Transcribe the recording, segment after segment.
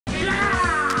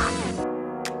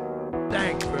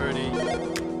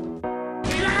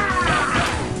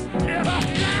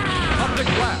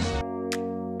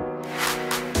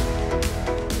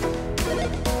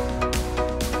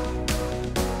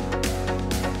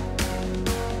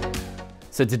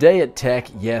So today at Tech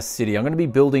Yes City, I'm going to be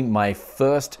building my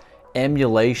first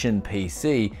emulation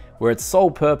PC where its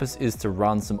sole purpose is to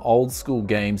run some old school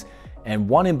games, and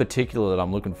one in particular that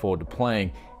I'm looking forward to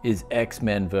playing is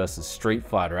X-Men versus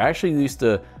Streetfighter. I actually used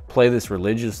to play this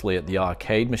religiously at the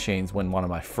arcade machines when one of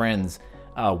my friends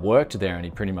worked there, and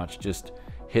he pretty much just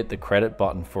hit the credit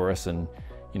button for us, and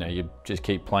you just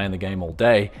keep playing the game all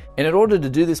day. And in order to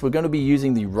do this, we're going to be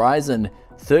using the Ryzen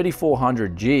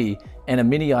 3400G and a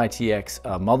mini ITX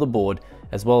motherboard,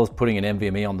 as well as putting an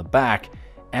NVMe on the back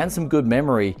and some good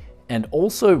memory, and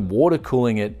also water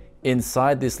cooling it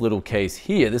inside this little case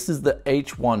here. This is the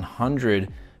H100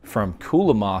 from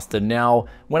Cooler Master. Now,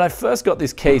 when I first got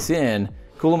this case in,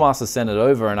 Cooler Master sent it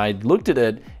over and I looked at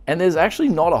it, and there's actually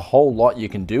not a whole lot you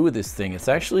can do with this thing. It's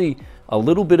actually a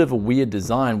little bit of a weird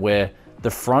design where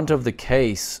the front of the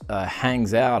case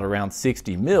hangs out around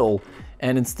 60 mil,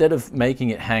 and instead of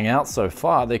making it hang out so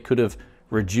far, they could have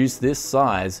reduced this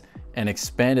size and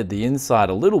expanded the inside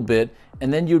a little bit,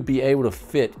 and then you'd be able to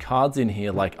fit cards in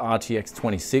here like RTX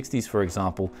 2060s, for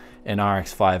example, and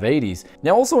RX 580s.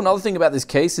 Now, also another thing about this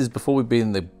case is, before we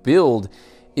begin the build,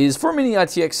 is for a mini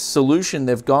ITX solution,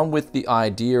 they've gone with the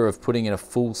idea of putting in a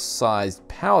full-sized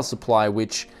power supply,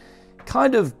 which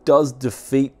kind of does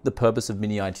defeat the purpose of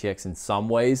mini ITX in some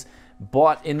ways.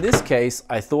 But in this case,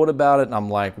 I thought about it and I'm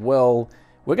like, well,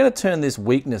 we're going to turn this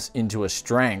weakness into a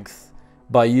strength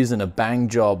by using a bang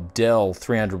job Dell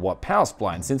 300 watt power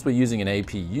supply. And since we're using an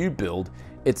APU build,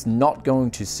 it's not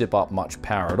going to sip up much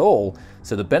power at all.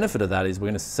 So the benefit of that is we're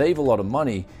going to save a lot of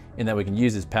money in that we can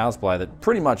use this power supply that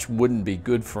pretty much wouldn't be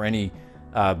good for any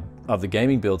of the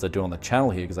gaming builds I do on the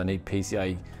channel here, because I need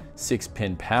PCIe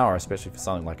 6-pin power, especially for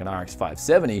something like an RX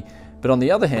 570. But on the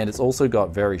other hand, it's also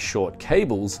got very short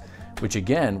cables, which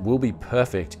again will be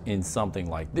perfect in something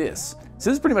like this. So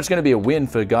this is pretty much going to be a win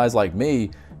for guys like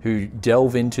me who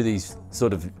delve into these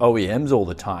sort of OEMs all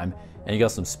the time, and you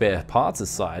got some spare parts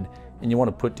aside, and you want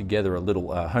to put together a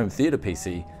little home theater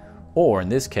PC, or in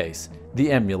this case,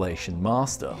 the emulation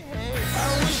master.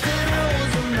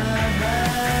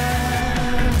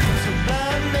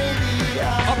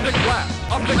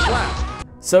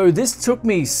 So this took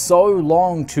me so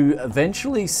long to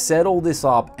eventually set all this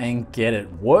up and get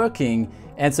it working.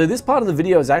 And so this part of the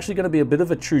video is actually going to be a bit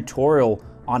of a tutorial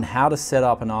on how to set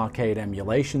up an arcade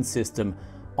emulation system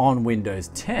on Windows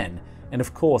 10. And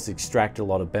of course, extract a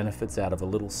lot of benefits out of a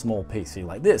little small PC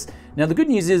like this. Now, the good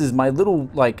news is my little,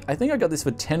 I think I got this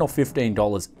for $10 or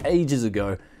 $15 ages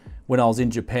ago when I was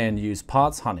in Japan to use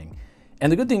parts hunting.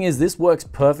 And the good thing is this works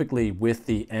perfectly with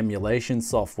the emulation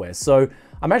software. So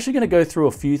I'm actually going to go through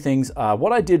a few things.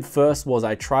 What I did first was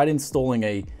I tried installing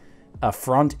a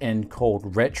front end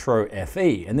called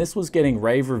RetroFE, and this was getting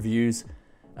rave reviews.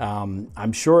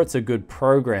 I'm sure it's a good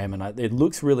program and it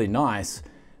looks really nice,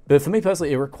 but for me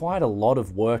personally, it required a lot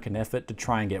of work and effort to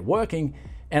try and get working,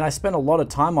 and I spent a lot of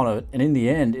time on it, and in the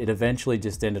end, it eventually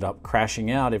just ended up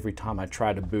crashing out every time I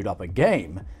tried to boot up a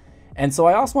game. And so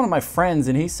I asked one of my friends,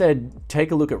 and he said,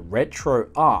 take a look at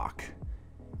RetroArch.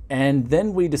 And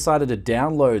then we decided to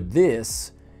download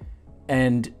this.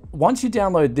 And once you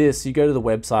download this, you go to the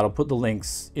website. I'll put the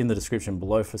links in the description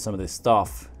below for some of this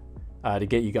stuff to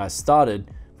get you guys started,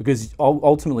 because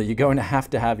ultimately you're going to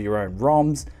have your own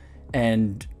ROMs,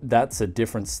 and that's a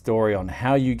different story on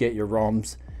how you get your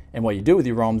ROMs and what you do with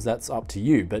your ROMs. That's up to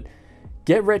you. But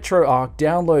get RetroArch,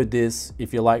 download this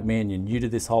if you're like me and you're new to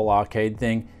this whole arcade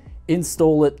thing.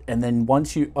 Install it, and then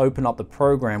once you open up the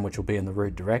program, which will be in the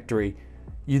root directory,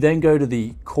 you then go to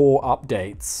the core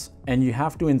updates, and you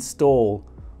have to install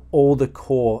all the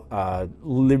core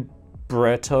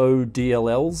libretto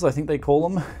DLLs, I think they call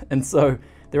them. And so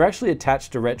they're actually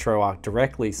attached to RetroArch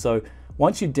directly. So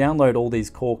once you download all these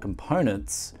core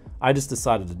components, I just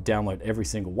decided to download every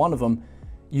single one of them.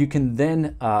 You can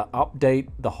then update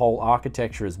the whole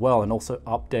architecture as well, and also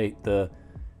update the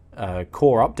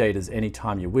core updaters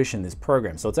anytime you wish in this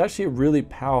program. So it's actually a really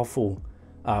powerful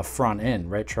front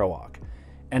end, RetroArch.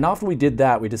 And after we did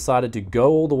that, we decided to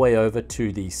go all the way over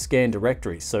to the scan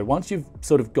directory. So once you've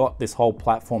sort of got this whole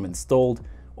platform installed,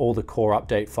 all the core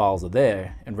update files are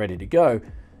there and ready to go,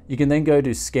 you can then go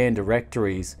to scan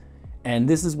directories, and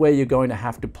this is where you're going to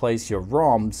have to place your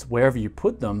ROMs. Wherever you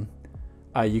put them,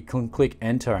 you can click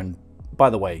enter. And by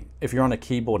the way, if you're on a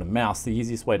keyboard and mouse, the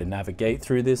easiest way to navigate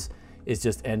through this is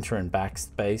just enter and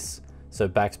backspace. So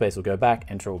backspace will go back,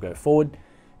 enter will go forward.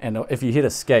 And if you hit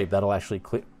escape, that'll actually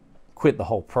quit the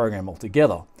whole program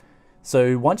altogether.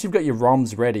 So once you've got your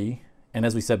ROMs ready, and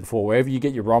as we said before, wherever you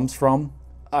get your ROMs from,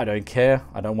 I don't care,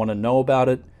 I don't want to know about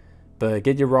it, but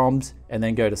get your ROMs and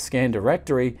then go to scan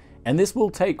directory, and this will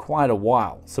take quite a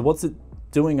while. So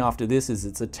doing after this is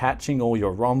it's attaching all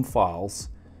your ROM files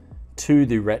to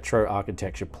the Retro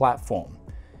Architecture platform.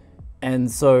 And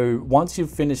so once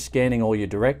you've finished scanning all your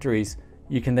directories,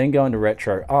 you can then go into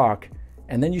RetroArch,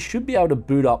 and then you should be able to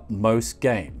boot up most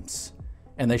games,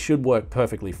 and they should work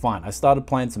perfectly fine. I started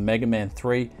playing some Mega Man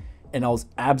 3, and I was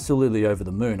absolutely over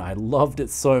the moon. I loved it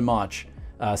so much,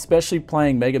 especially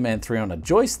playing Mega Man 3 on a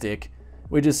joystick,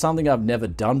 which is something I've never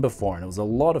done before, and it was a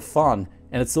lot of fun,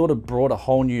 and it sort of brought a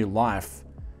whole new life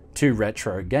to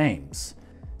retro games.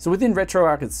 So within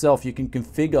RetroArch itself, you can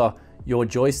configure your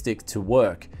joystick to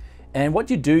work. And what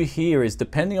you do here is,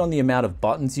 depending on the amount of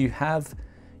buttons you have,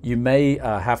 you may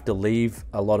have to leave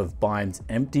a lot of binds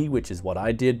empty, which is what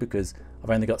I did, because I've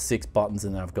only got 6 buttons,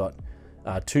 and then I've got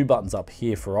 2 buttons up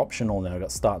here for optional, and then I've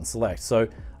got start and select. So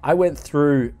I went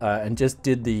through and just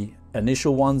did the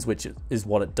initial ones, which is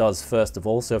what it does first of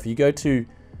all. So if you go to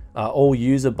all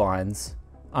user binds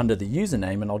under the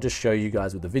username, and I'll just show you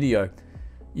guys with the video,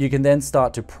 you can then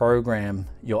start to program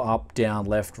your up, down,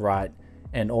 left, right,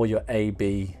 and all your A,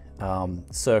 B,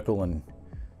 circle and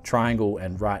triangle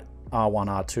and right R1,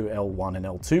 R2, L1 and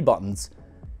L2 buttons.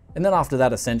 And then after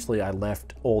that, essentially I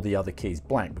left all the other keys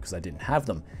blank because I didn't have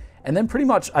them. And then pretty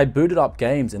much I booted up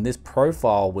games, and this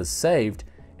profile was saved,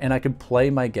 and I could play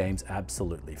my games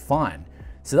absolutely fine.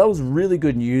 So that was really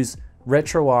good news.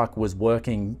 RetroArch was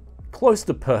working close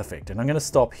to perfect, and I'm going to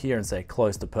stop here and say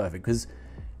close to perfect, because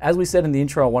as we said in the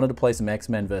intro, I wanted to play some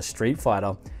X-Men vs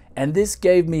Streetfighter, and this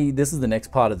is the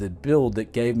next part of the build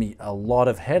that gave me a lot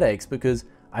of headaches, because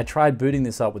I tried booting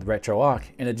this up with RetroArch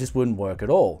and it just wouldn't work at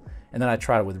all. And then I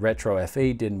tried it with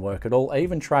RetroFE, didn't work at all. I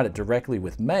even tried it directly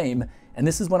with MAME, and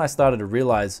this is when I started to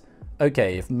realize,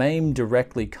 okay, if MAME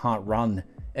directly can't run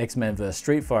X-Men vs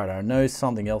Streetfighter, I know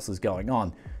something else is going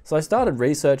on. So I started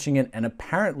researching it, and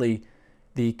apparently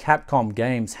the Capcom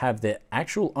games have their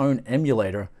actual own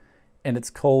emulator, and it's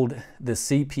called the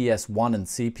CPS1 and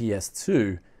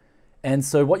CPS2. And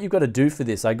so what you've got to do for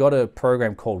this, I got a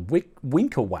program called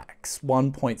WinKawaks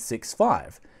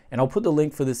 1.65, and I'll put the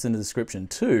link for this in the description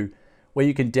too, where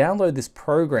you can download this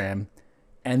program,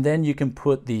 and then you can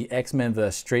put the X-Men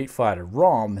vs Streetfighter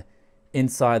ROM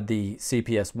inside the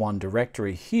CPS1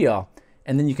 directory here,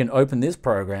 and then you can open this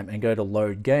program and go to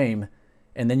load game,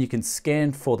 and then you can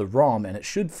scan for the ROM and it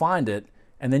should find it,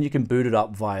 and then you can boot it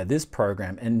up via this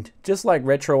program. And just like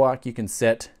RetroArch, you can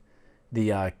set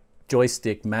the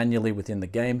joystick manually within the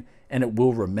game and it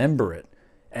will remember it.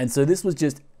 And so this was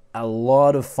just a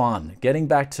lot of fun. Getting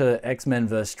back to X-Men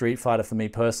vs Streetfighter for me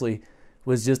personally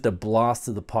was just a blast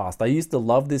of the past. I used to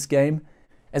love this game,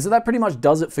 and so that pretty much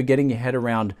does it for getting your head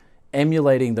around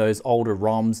emulating those older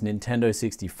ROMs, Nintendo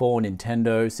 64,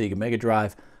 Nintendo, Sega Mega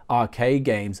Drive, arcade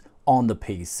games on the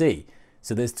PC.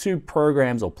 So there's 2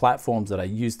 programs or platforms that I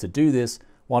use to do this,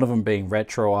 one of them being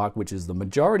RetroArch, which is the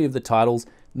majority of the titles,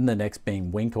 and the next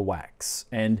being WinKawaks.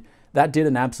 And that did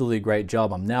an absolutely great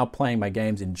job. I'm now playing my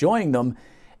games, enjoying them,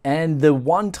 and the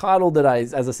one title that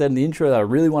as I said in the intro, that I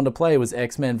really wanted to play was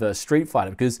X-Men vs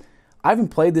Streetfighter, because I haven't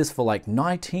played this for like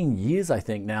 19 years, I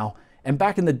think now. And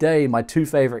back in the day, my 2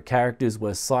 favorite characters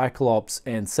were Cyclops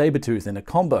and Sabretooth in a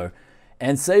combo.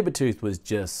 And Sabretooth was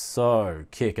just so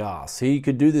kick-ass. He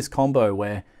could do this combo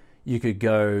where you could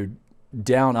go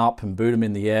down, up, and boot him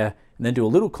in the air, and then do a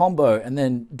little combo, and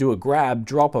then do a grab,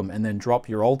 drop him, and then drop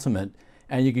your ultimate.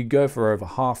 And you could go for over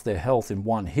half their health in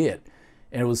one hit.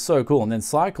 And it was so cool. And then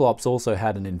Cyclops also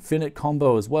had an infinite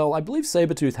combo as well. I believe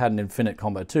Sabretooth had an infinite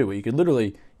combo too, where you could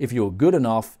literally, if you were good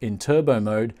enough in turbo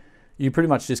mode, you pretty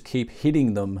much just keep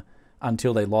hitting them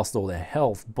until they lost all their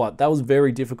health. But that was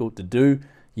very difficult to do.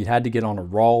 You had to get on a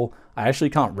roll. I actually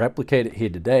can't replicate it here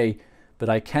today, but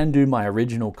I can do my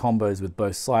original combos with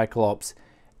both Cyclops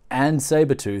and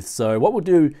Sabretooth. So what we'll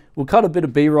do, we'll cut a bit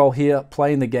of B-roll here,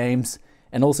 playing the games,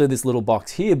 and also this little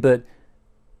box here. But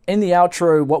in the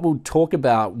outro, what we'll talk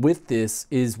about with this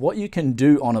is what you can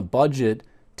do on a budget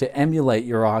to emulate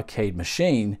your arcade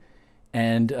machine.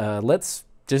 And let's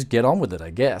just get on with it, I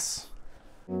guess.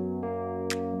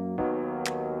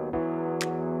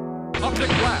 Optic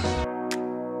blast.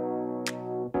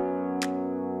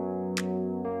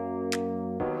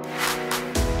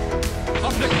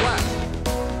 Optic blast.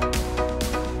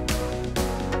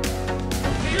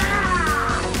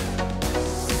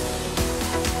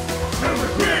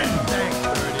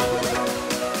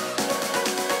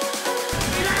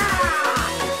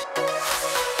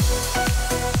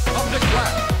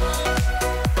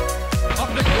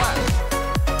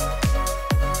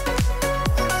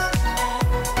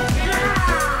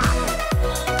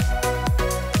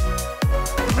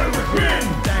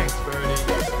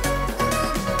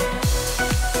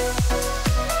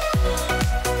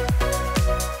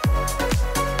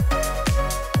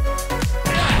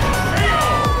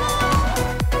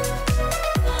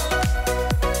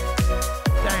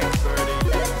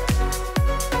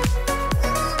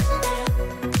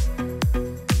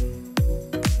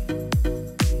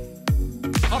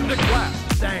 Optic blast.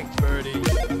 Thanks, Birdie.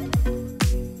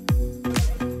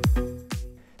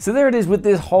 So there it is with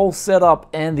this whole setup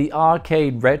and the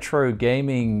arcade retro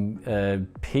gaming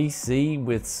PC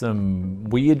with some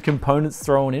weird components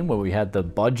thrown in, where we had the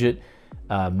budget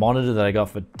monitor that I got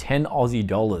for 10 Aussie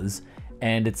dollars,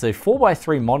 and it's a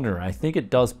 4x3 monitor. I think it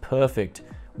does perfect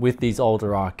with these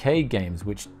older arcade games,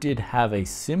 which did have a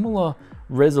similar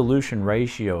resolution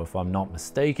ratio if I'm not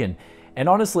mistaken. And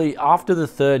honestly, after the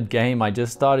third game, I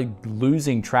just started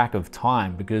losing track of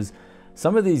time, because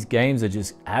some of these games are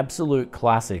just absolute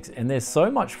classics, and they're so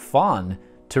much fun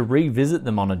to revisit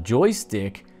them on a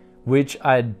joystick, which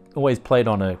I'd always played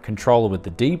on a controller with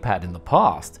the D-pad in the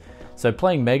past. So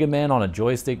playing Mega Man on a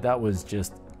joystick, that was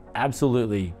just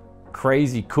absolutely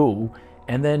crazy cool.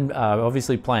 And then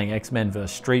obviously playing X-Men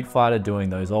vs Streetfighter, doing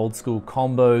those old school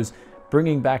combos,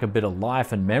 bringing back a bit of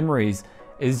life and memories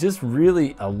is just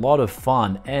really a lot of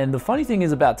fun. And the funny thing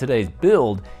is about today's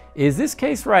build is this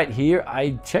case right here.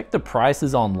 I checked the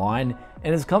prices online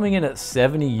and it's coming in at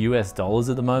 $70 US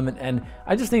at the moment, and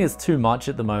I just think it's too much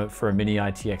at the moment for a mini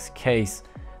ITX case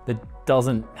that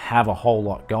doesn't have a whole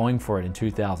lot going for it in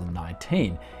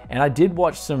 2019. And I did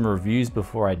watch some reviews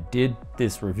before I did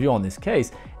this review on this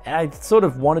case, and I sort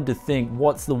of wanted to think,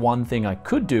 what's the one thing I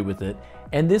could do with it?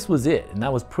 And this was it, and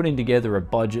that was putting together a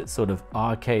budget sort of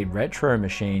arcade retro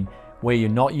machine where you're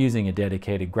not using a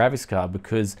dedicated graphics card,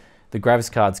 because the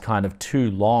graphics card's kind of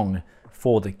too long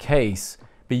for the case,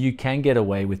 but you can get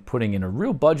away with putting in a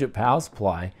real budget power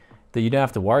supply that you don't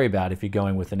have to worry about if you're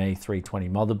going with an A320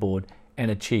 motherboard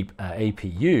and a cheap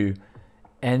APU,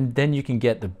 and then you can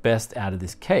get the best out of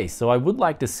this case. So I would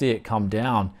like to see it come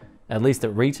down, at least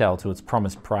at retail, to its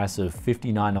promised price of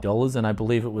 $59, and I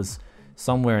believe it was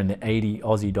somewhere in the 80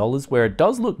 Aussie dollars, where it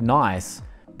does look nice,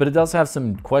 but it does have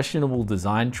some questionable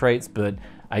design traits, but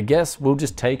I guess we'll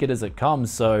just take it as it comes.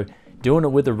 So doing it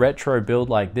with a retro build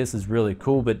like this is really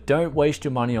cool, but don't waste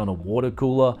your money on a water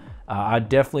cooler. I'd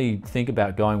definitely think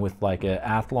about going with like a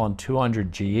Athlon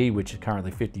 200GE, which is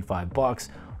currently 55 bucks,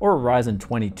 or a Ryzen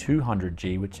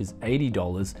 2200G, which is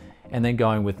 $80, and then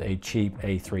going with a cheap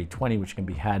A320, which can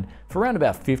be had for around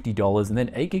about $50, and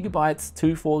then 8 gigabytes,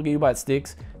 two 4 gigabyte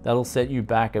sticks, that'll set you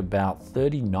back about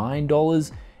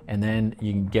 $39. And then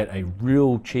you can get a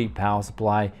real cheap power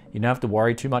supply. You don't have to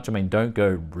worry too much. I mean, don't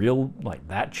go real like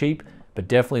that cheap, but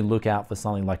definitely look out for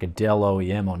something like a Dell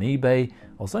OEM on eBay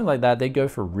or something like that. They go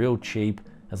for real cheap,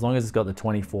 as long as it's got the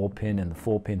 24-pin and the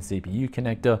 4-pin CPU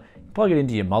connector. Plug it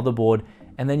into your motherboard,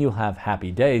 and then you'll have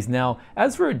happy days. Now,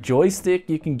 as for a joystick,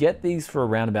 you can get these for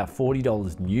around about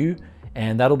 $40 new,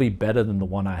 and that'll be better than the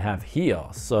one I have here.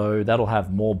 So that'll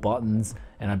have more buttons,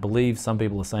 and I believe some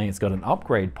people are saying it's got an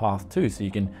upgrade path too. So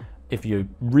you can, if you're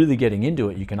really getting into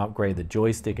it, you can upgrade the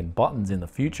joystick and buttons in the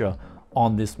future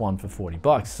on this one for 40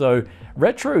 bucks. So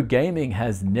retro gaming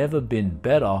has never been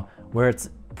better, where it's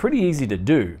pretty easy to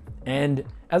do. And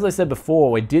as I said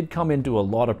before, we did come into a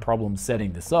lot of problems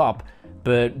setting this up,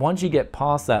 but once you get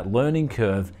past that learning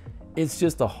curve, it's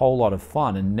just a whole lot of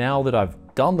fun. And now that I've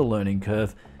done the learning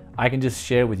curve, I can just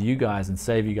share with you guys and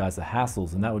save you guys the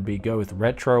hassles, and that would be go with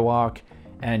RetroArch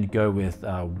and go with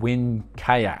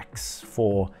WinKawaks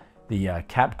for the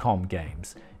Capcom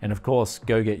games. And of course,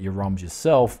 go get your ROMs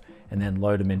yourself and then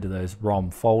load them into those ROM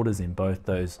folders in both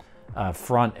those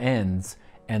front ends,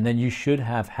 and then you should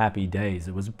have happy days.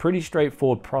 It was a pretty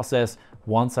straightforward process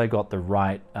once I got the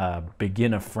right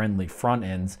beginner-friendly front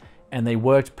ends, and they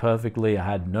worked perfectly. I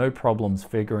had no problems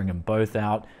figuring them both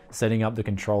out. Setting up the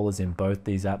controllers in both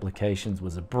these applications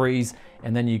was a breeze,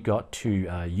 and then you got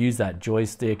to use that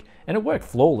joystick, and it worked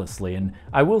flawlessly. And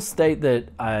I will state that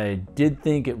I did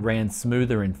think it ran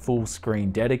smoother in full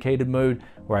screen dedicated mode,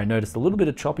 where I noticed a little bit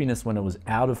of choppiness when it was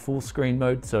out of full screen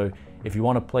mode. So if you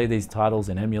want to play these titles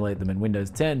and emulate them in Windows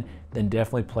 10, then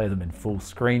definitely play them in full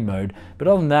screen mode. But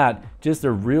other than that, just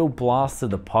a real blast to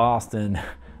the past, and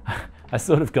I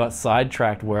sort of got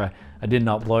sidetracked where I didn't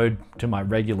upload to my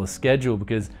regular schedule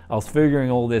because I was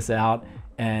figuring all this out,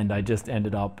 and I just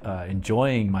ended up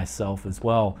enjoying myself as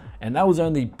well. And that was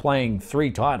only playing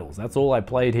 3 titles. That's all I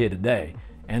played here today.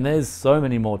 And there's so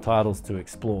many more titles to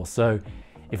explore. So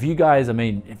if you guys,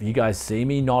 if you guys see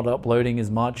me not uploading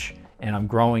as much and I'm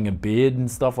growing a beard and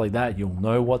stuff like that, you'll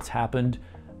know what's happened.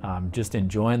 Just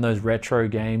enjoying those retro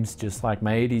games, just like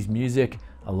my 80s music.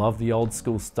 I love the old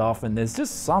school stuff, and there's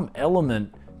just some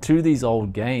element to these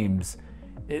old games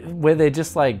where they're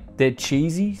just like, they're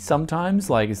cheesy sometimes,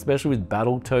 like especially with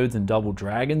Battletoads and Double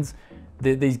Dragons.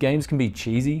 These games can be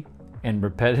cheesy and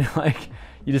repetitive, like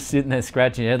you're just sitting there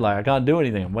scratching your head like, I can't do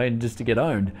anything, I'm waiting just to get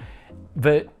owned.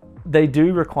 But they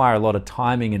do require a lot of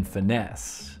timing and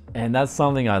finesse. And that's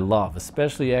something I love,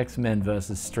 especially X-Men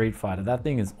versus Streetfighter. That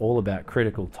thing is all about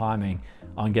critical timing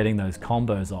on getting those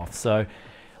combos off. So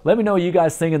let me know what you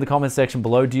guys think in the comment section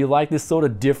below. Do you like this sort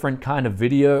of different kind of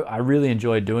video? I really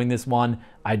enjoyed doing this one.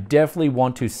 I definitely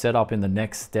want to set up in the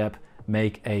next step,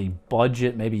 make a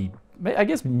budget, maybe, I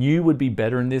guess new would be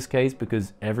better in this case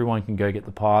because everyone can go get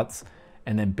the parts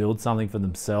and then build something for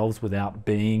themselves without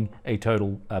being a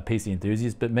total PC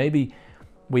enthusiast. But maybe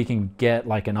we can get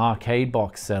like an arcade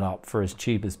box set up for as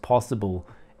cheap as possible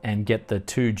and get the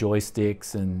 2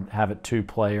 joysticks and have it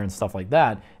 2-player and stuff like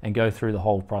that and go through the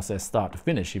whole process start to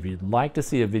finish. If you'd like to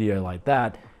see a video like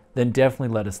that, then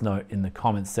definitely let us know in the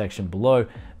comments section below.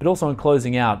 But also in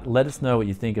closing out, let us know what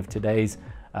you think of today's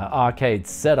arcade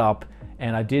setup.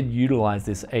 And I did utilize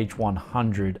this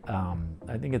H100,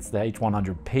 I think it's the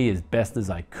H100p as best as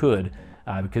I could,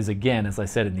 because again, as I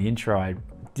said in the intro, I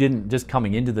didn't, just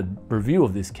coming into the review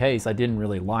of this case, I didn't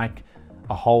really like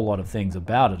a whole lot of things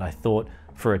about it. I thought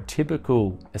for a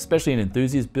typical, especially an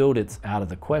enthusiast build, it's out of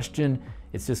the question.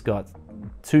 It's just got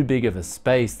too big of a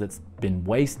space that's been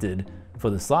wasted for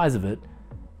the size of it.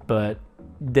 But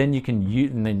then you can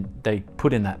use, and then they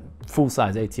put in that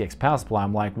full-size ATX power supply.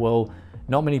 I'm like, well,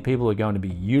 not many people are going to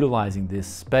be utilizing this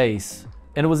space.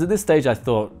 And it was at this stage I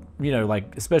thought, you know,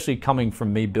 like, especially coming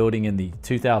from me building in the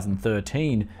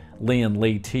 2013 Lian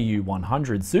Li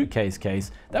TU100 suitcase case,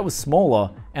 that was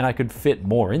smaller and I could fit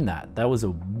more in that. That was a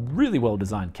really well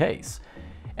designed case.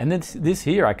 And then this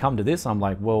here, I come to this, I'm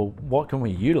like, well, what can we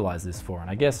utilize this for?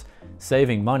 And I guess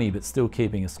saving money but still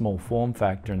keeping a small form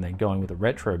factor and then going with a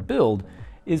retro build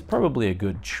is probably a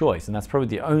good choice. And that's probably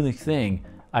the only thing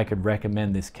I could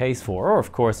recommend this case for. Or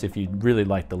of course, if you really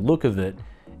like the look of it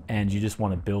and you just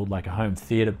want to build like a home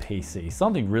theater PC,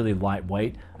 something really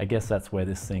lightweight, I guess that's where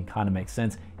this thing kind of makes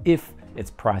sense if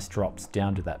its price drops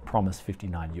down to that promised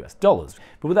 $59 US.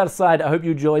 But with that aside, I hope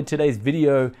you enjoyed today's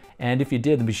video, and if you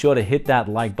did, then be sure to hit that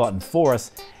like button for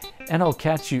us, and I'll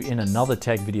catch you in another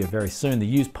tech video very soon. The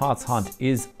used parts hunt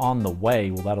is on the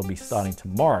way. Well, that'll be starting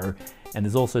tomorrow, and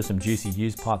there's also some juicy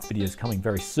used parts videos coming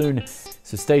very soon,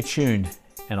 so stay tuned,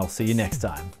 and I'll see you next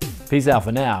time. Peace out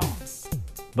for now.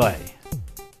 Bye.